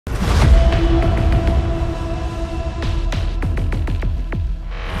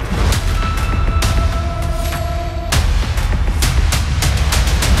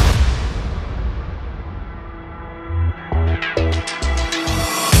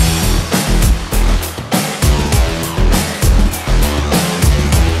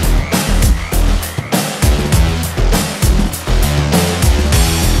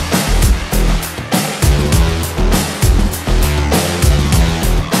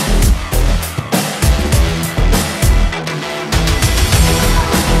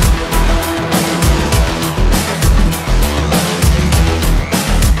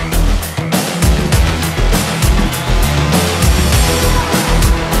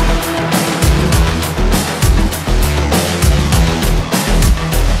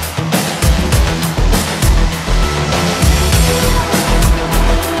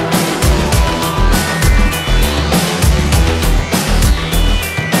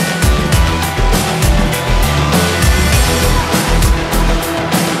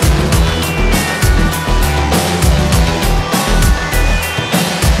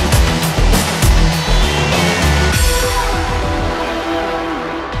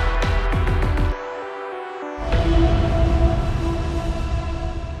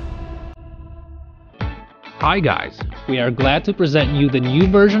Hi guys, we are glad to present you the new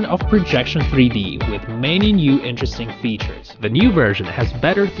version of Projection 3D with many new interesting features. The new version has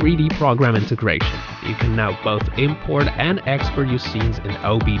better 3D program integration. You can now both import and export your scenes in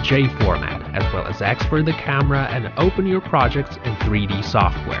OBJ format, as well as export the camera and open your projects in 3D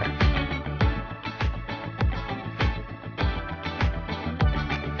software.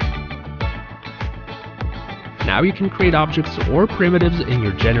 Now you can create objects or primitives in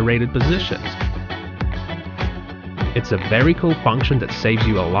your generated positions. It's a very cool function that saves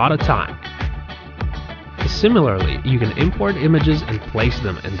you a lot of time. Similarly, you can import images and place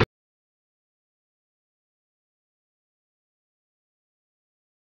them in the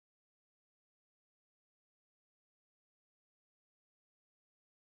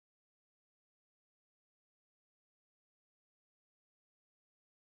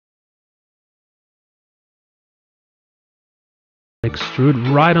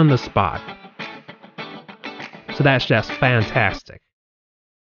extrude right on the spot. So that's just fantastic.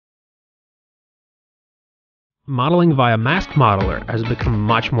 Modeling via Mask Modeler has become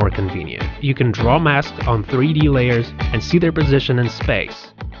much more convenient. You can draw masks on 3D layers and see their position in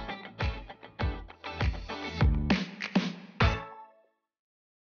space.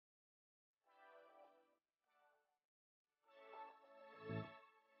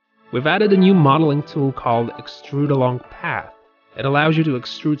 We've added a new modeling tool called Extrude Along Path. It allows you to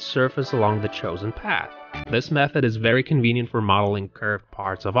extrude surface along the chosen path. This method is very convenient for modeling curved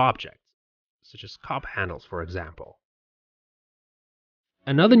parts of objects, such as cup handles, for example.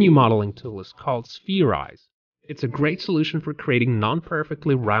 Another new modeling tool is called SPHERIZE. It's a great solution for creating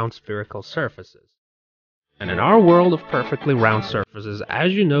non-perfectly round spherical surfaces. And in our world of perfectly round surfaces,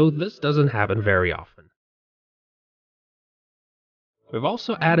 as you know, this doesn't happen very often. We've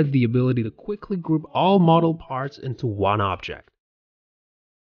also added the ability to quickly group all model parts into one object.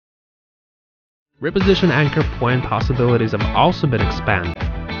 Reposition anchor point possibilities have also been expanded.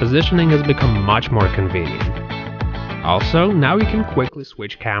 Positioning has become much more convenient. Also, now you can quickly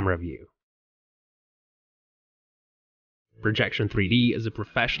switch camera view. Projection 3D is a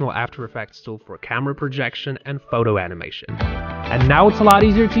professional After Effects tool for camera projection and photo animation. And now it's a lot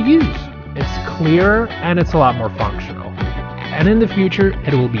easier to use. It's clearer and it's a lot more functional. And in the future,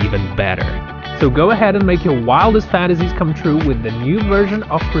 it will be even better. So go ahead and make your wildest fantasies come true with the new version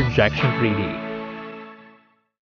of Projection 3D.